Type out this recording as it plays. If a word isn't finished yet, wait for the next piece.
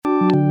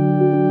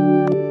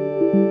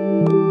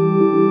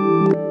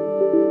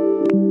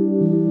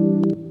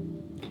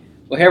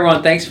Hey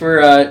everyone, thanks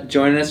for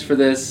joining us for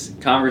this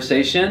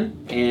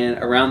conversation and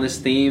around this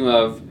theme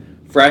of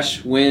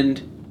Fresh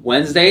Wind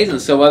Wednesdays.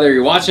 And so whether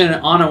you're watching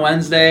it on a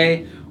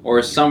Wednesday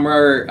or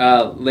somewhere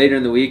later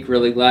in the week,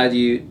 really glad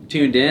you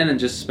tuned in and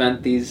just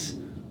spent these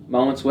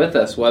moments with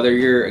us. Whether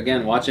you're,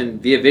 again, watching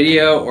via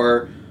video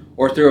or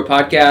through a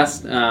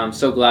podcast,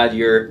 so glad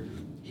you're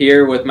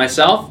here with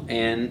myself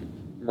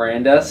and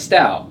Miranda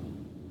Stout.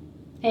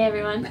 Hey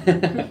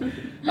everyone.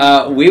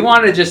 We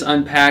want to just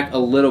unpack a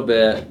little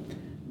bit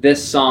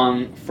this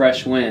song,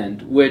 Fresh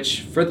Wind,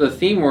 which for the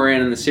theme we're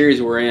in and the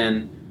series we're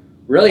in,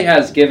 really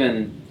has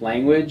given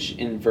language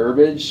and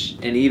verbiage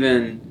and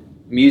even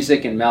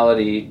music and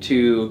melody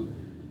to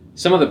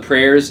some of the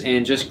prayers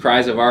and just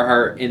cries of our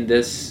heart in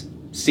this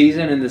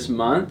season, in this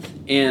month,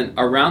 and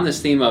around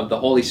this theme of the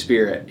Holy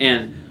Spirit.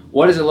 And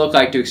what does it look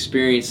like to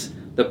experience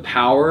the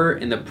power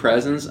and the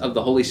presence of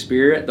the Holy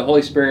Spirit? The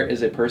Holy Spirit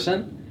is a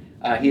person.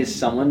 He is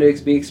someone to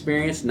be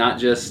experienced, not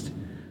just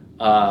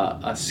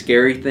a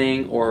scary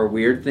thing or a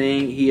weird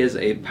thing. He is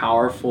a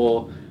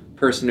powerful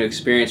person to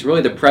experience,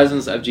 really the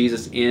presence of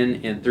Jesus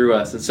in and through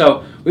us. And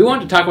so we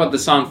wanted to talk about the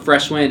song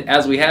Fresh Wind,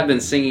 as we have been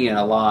singing it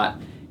a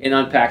lot, and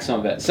unpack some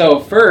of it. So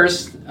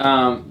first,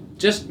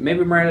 just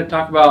maybe Miranda,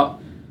 talk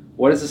about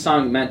what has the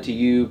song meant to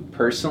you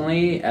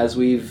personally as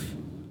we've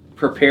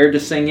prepared to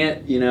sing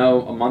it,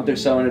 a month or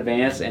so in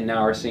advance, and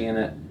now we're singing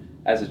it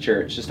as a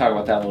church. Just talk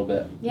about that a little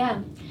bit.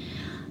 Yeah.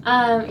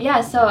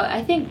 So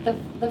I think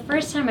the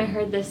first time I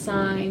heard this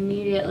song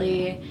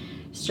immediately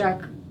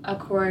struck a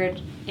chord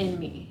in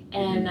me.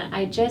 And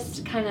I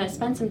just kind of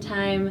spent some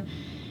time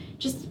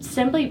just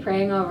simply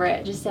praying over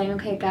it, just saying,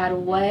 okay, God,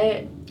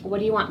 what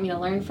do you want me to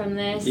learn from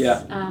this?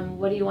 Yeah.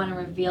 What do you want to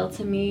reveal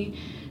to me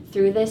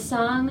through this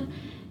song?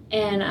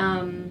 And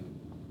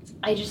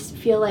I just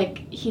feel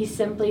like he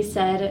simply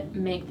said,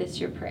 make this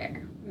your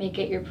prayer. Make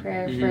it your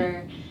prayer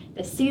for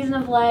the season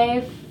of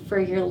life, for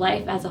your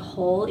life as a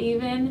whole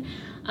even.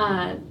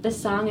 The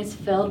song is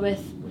filled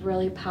with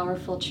really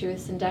powerful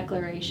truths and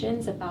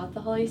declarations about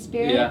the Holy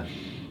Spirit. Yeah.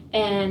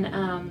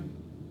 And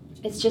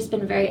it's just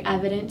been very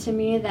evident to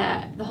me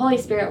that the Holy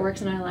Spirit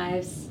works in our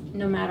lives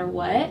no matter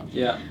what.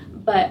 Yeah.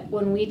 But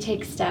when we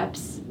take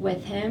steps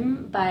with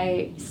him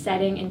by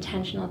setting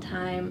intentional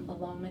time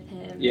alone with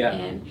him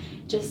and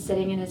just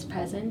sitting in his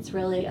presence,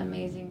 really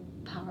amazing,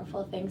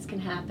 powerful things can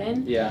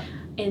happen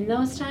in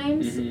those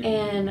times.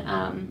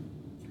 And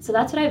so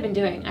that's what I've been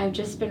doing. I've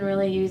just been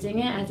really using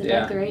it as a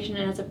declaration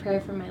and as a prayer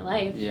for my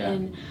life. Yeah.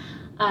 And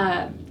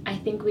I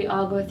think we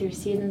all go through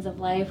seasons of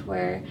life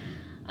where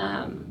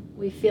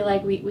we feel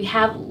like we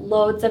have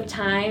loads of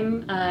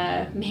time,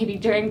 maybe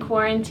during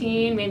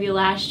quarantine, maybe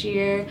last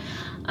year,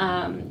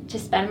 to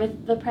spend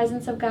with the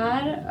presence of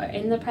God, or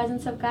in the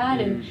presence of God.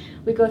 And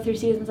we go through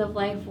seasons of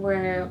life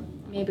where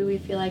maybe we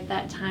feel like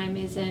that time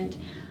isn't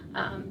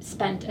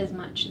spent as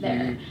much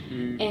there.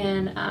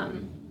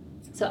 And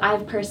so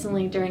I've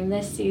personally, during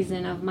this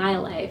season of my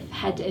life,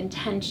 had to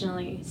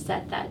intentionally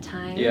set that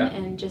time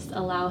and just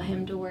allow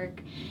him to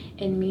work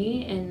in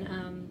me. And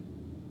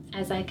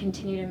as I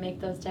continue to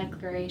make those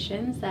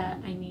declarations that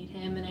I need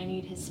him and I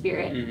need his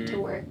Spirit to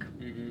work.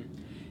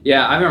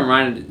 Yeah, I've been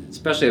reminded,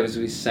 especially as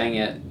we sang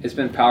it, it's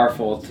been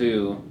powerful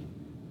to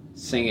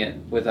sing it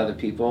with other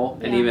people,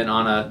 and even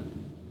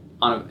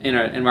in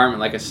an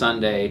environment like a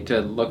Sunday, to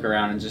look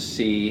around and just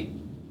see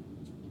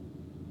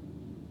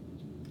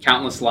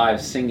countless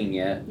lives singing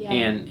it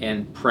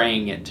and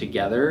praying it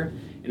together.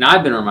 And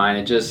I've been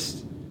reminded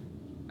just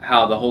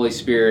how the Holy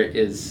Spirit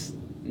is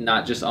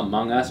not just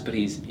among us, but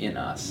he's in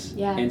us.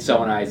 Yeah. And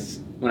so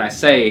when I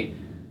say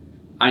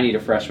I need a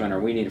fresh wind or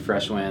we need a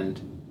fresh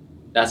wind,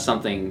 that's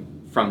something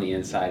from the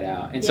inside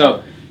out. And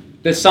so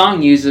the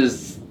song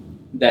uses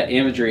that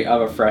imagery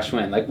of a fresh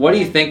wind. Like, what do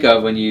you think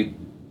of when you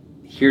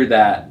hear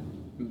that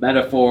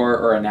metaphor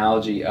or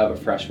analogy of a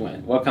fresh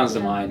wind? What comes to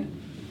mind?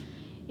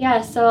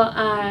 Yeah, so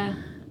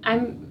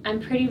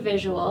I'm pretty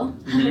visual.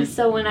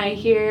 So when I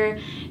hear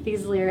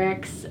these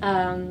lyrics,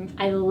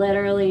 I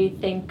literally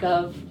think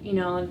of,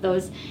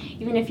 those,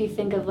 even if you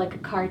think of like a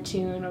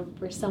cartoon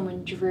where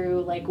someone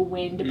drew like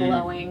wind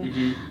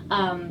blowing,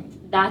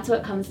 that's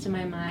what comes to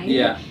my mind.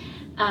 Yeah.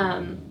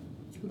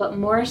 But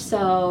more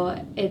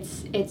so,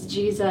 it's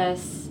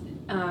Jesus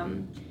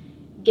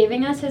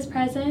giving us his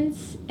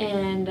presence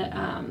and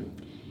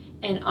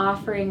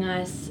offering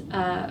us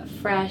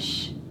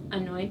fresh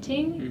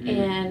anointing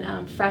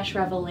and fresh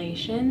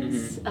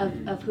revelations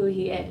of who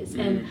he is.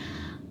 And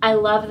I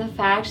love the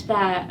fact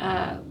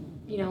that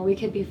we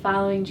could be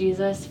following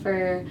Jesus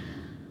for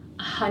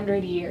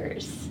 100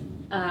 years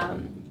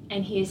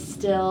and he is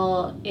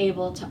still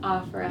able to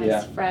offer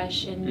us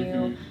fresh and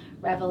new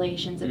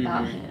revelations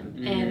about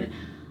him. And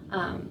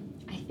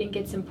I think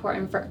it's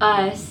important for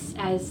us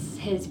as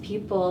his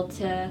people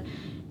to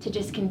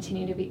just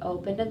continue to be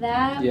open to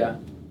that.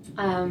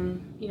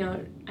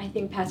 I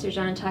think Pastor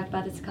John talked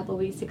about this a couple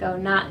weeks ago,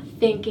 not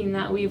thinking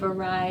that we've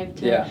arrived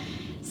to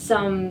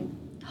some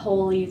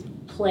holy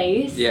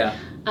place.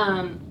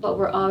 But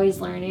we're always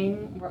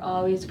learning, we're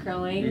always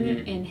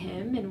growing in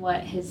him and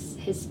what his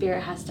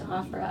Spirit has to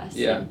offer us.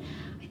 And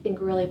I think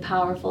really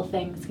powerful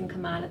things can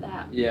come out of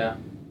that. Yeah.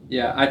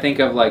 Yeah. I think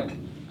of like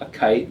a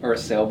kite or a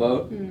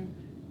sailboat.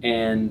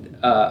 And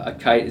a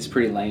kite is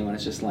pretty lame when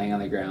it's just laying on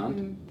the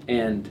ground.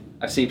 And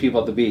I've seen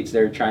people at the beach,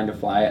 they're trying to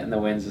fly it, and the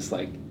wind's just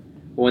like,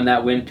 when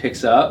that wind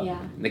picks up,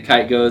 and the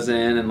kite goes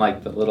in, and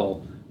like the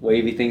little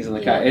wavy things on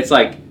the kite, it's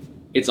like,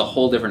 it's a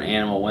whole different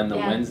animal when the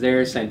wind's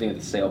there. Same thing with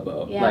the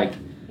sailboat. Like,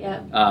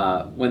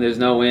 when there's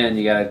no wind,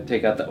 you gotta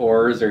take out the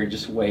oars or you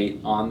just wait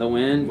on the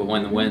wind. But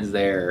when the wind's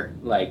there,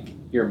 like,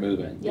 you're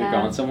moving, you're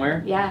going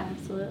somewhere. Yeah,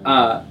 absolutely.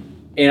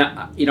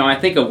 And you know, I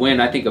think of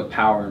wind, I think of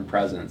power and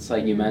presence,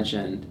 like you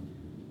mentioned.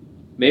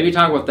 Maybe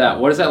talk about that.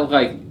 What does that look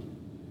like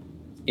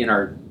in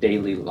our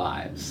daily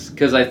lives?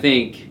 Because I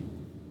think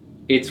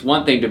it's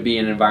one thing to be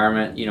in an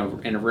environment, you know,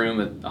 in a room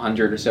with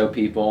 100 or so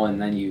people, and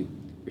then you're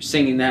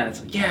singing that, and it's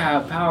like,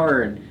 yeah,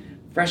 power and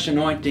fresh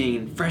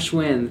anointing, fresh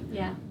wind.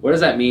 Yeah. What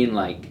does that mean,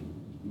 like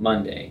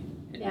Monday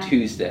and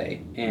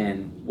Tuesday,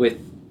 and with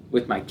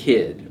my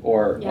kid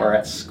or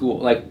at school?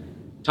 Like,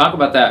 talk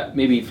about that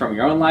maybe from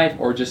your own life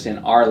or just in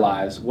our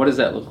lives. What does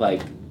that look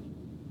like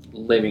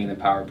living in the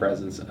power and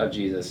presence of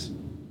Jesus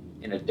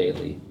in a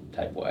daily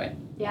type way?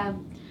 Yeah.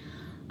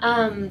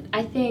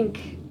 I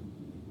think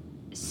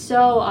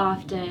so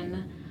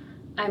often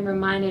I'm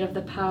reminded of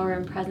the power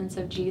and presence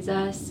of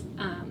Jesus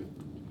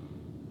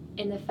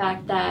in the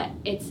fact that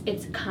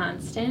it's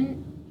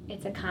constant.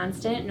 It's a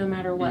constant no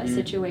matter what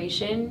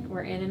situation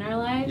we're in our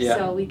lives.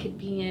 So we could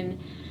be in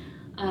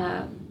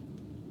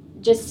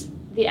just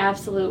the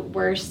absolute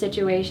worst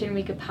situation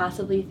we could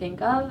possibly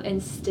think of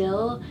and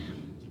still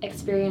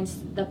experience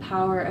the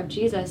power of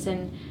Jesus.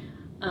 And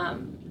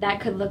that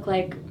could look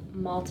like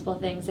multiple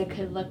things. It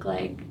could look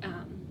like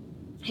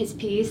his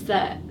peace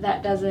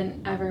that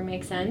doesn't ever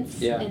make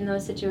sense in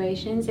those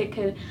situations. It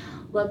could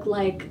look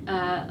like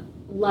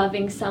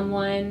loving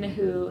someone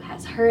who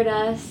has hurt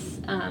us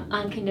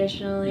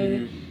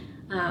unconditionally,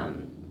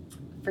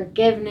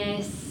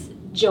 forgiveness,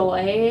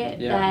 joy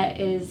that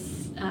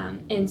is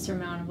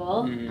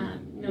insurmountable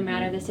no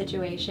matter the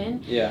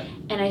situation.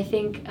 And I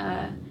think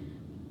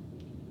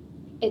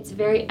it's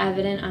very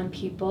evident on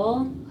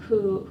people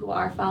who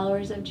are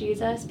followers of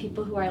Jesus,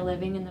 people who are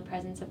living in the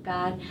presence of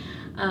God.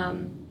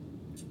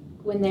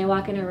 When they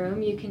walk in a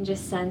room, you can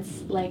just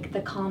sense like the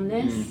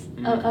calmness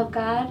of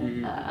God,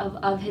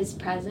 of His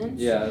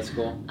presence. Yeah, that's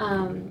cool.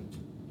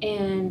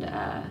 And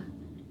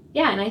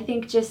I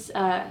think just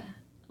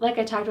like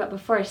I talked about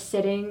before,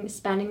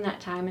 spending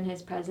that time in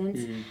His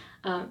presence.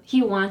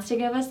 He wants to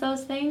give us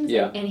those things,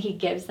 and He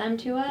gives them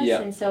to us.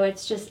 And so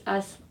it's just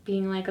us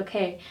being like,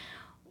 okay,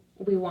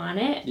 we want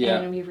it,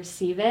 and we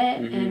receive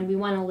it, and we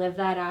want to live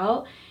that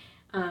out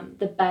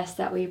the best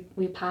that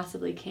we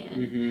possibly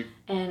can.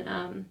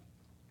 And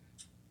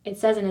it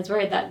says in His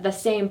Word that the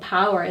same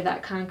power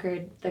that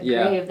conquered the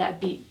grave, that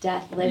beat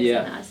death, lives in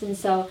us. And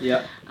so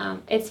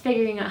it's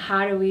figuring out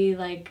how do we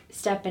like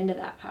step into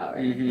that power,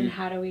 and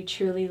how do we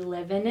truly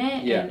live in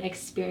it and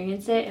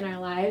experience it in our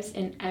lives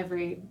in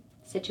every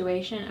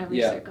situation,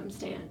 every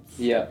circumstance.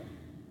 Like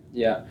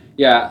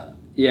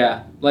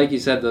you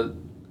said, the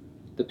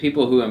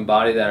people who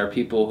embody that are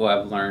people who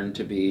have learned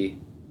to be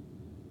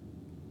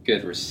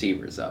good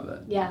receivers of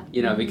it.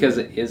 You know, because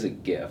it is a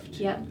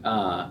gift.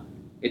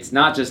 It's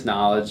not just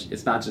knowledge,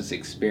 it's not just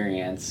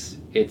experience,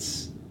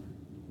 it's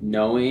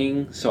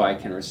knowing so I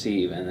can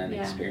receive and then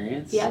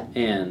experience.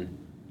 And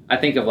I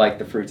think of like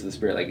the fruits of the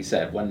Spirit, like you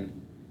said, when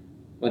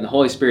the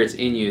Holy Spirit's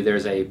in you,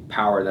 there's a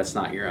power that's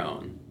not your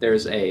own.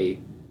 There's a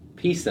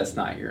peace that's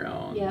not your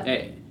own.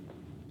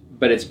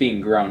 But it's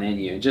being grown in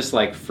you. Just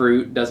like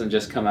fruit doesn't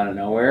just come out of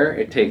nowhere.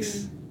 It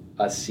takes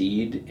a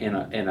seed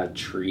and a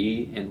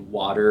tree and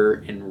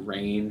water and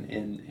rain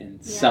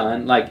and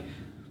sun. Like,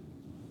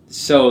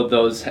 so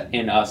those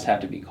in us have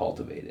to be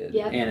cultivated.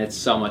 And it's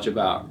so much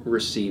about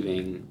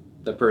receiving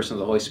the person of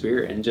the Holy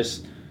Spirit and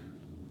just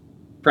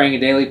praying a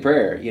daily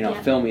prayer. You know,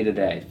 fill me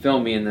today. Fill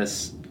me in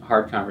this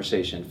hard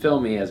conversation. Fill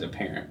me as a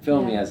parent.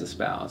 Fill me as a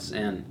spouse.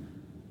 And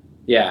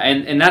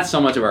and that's so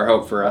much of our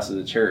hope for us as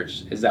a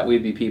church, is that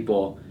we'd be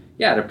people,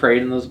 to pray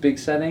in those big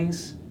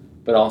settings,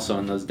 but also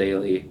in those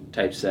daily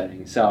type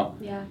settings. So,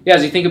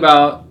 as you think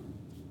about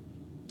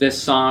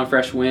this song,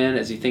 Fresh Wind,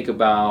 as you think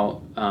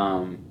about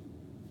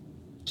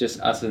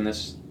just us in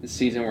this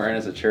season we're in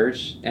as a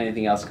church,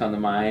 anything else come to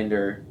mind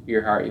or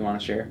your heart you want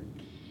to share?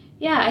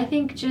 I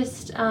think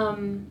just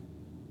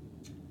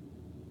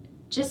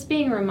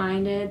being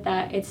reminded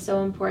that it's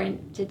so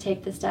important to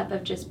take the step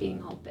of just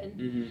being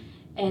open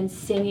and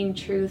singing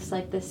truths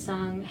like this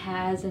song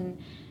has,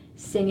 and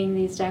singing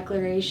these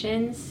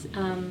declarations.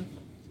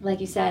 Like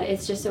you said,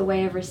 it's just a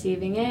way of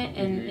receiving it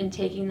and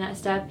taking that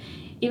step,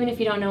 even if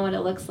you don't know what it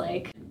looks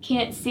like,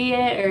 can't see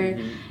it,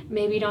 or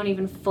maybe don't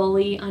even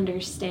fully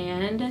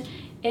understand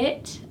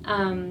it.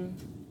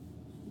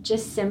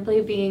 Just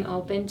simply being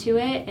open to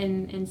it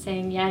and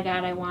saying, God,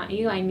 I want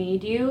you, I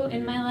need you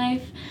in my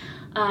life.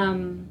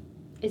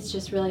 It's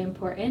just really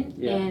important,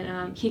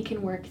 and He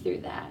can work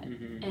through that,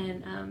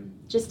 and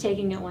just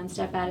taking it one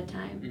step at a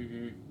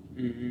time.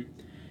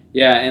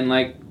 And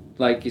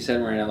like you said,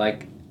 Marina,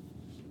 like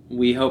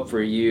we hope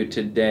for you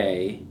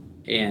today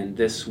and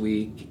this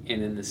week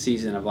and in the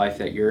season of life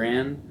that you're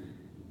in,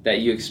 that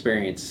you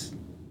experience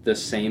the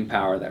same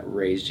power that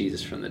raised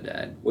Jesus from the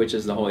dead, which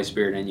is the Holy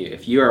Spirit in you.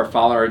 If you are a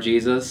follower of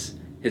Jesus,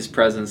 his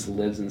presence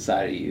lives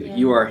inside of you. Yeah.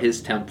 You are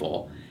his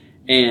temple.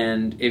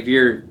 And if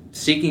you're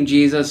seeking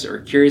Jesus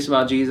or curious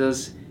about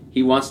Jesus,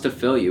 he wants to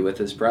fill you with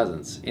his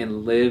presence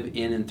and live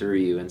in and through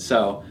you. And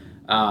so,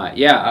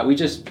 we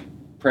just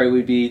pray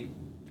we'd be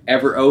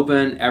ever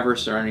open, ever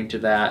surrendering to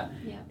that.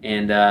 Yeah.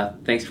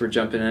 And thanks for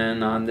jumping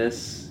in on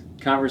this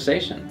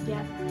conversation.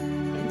 Yeah.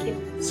 Thank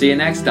you. See you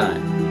next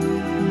time.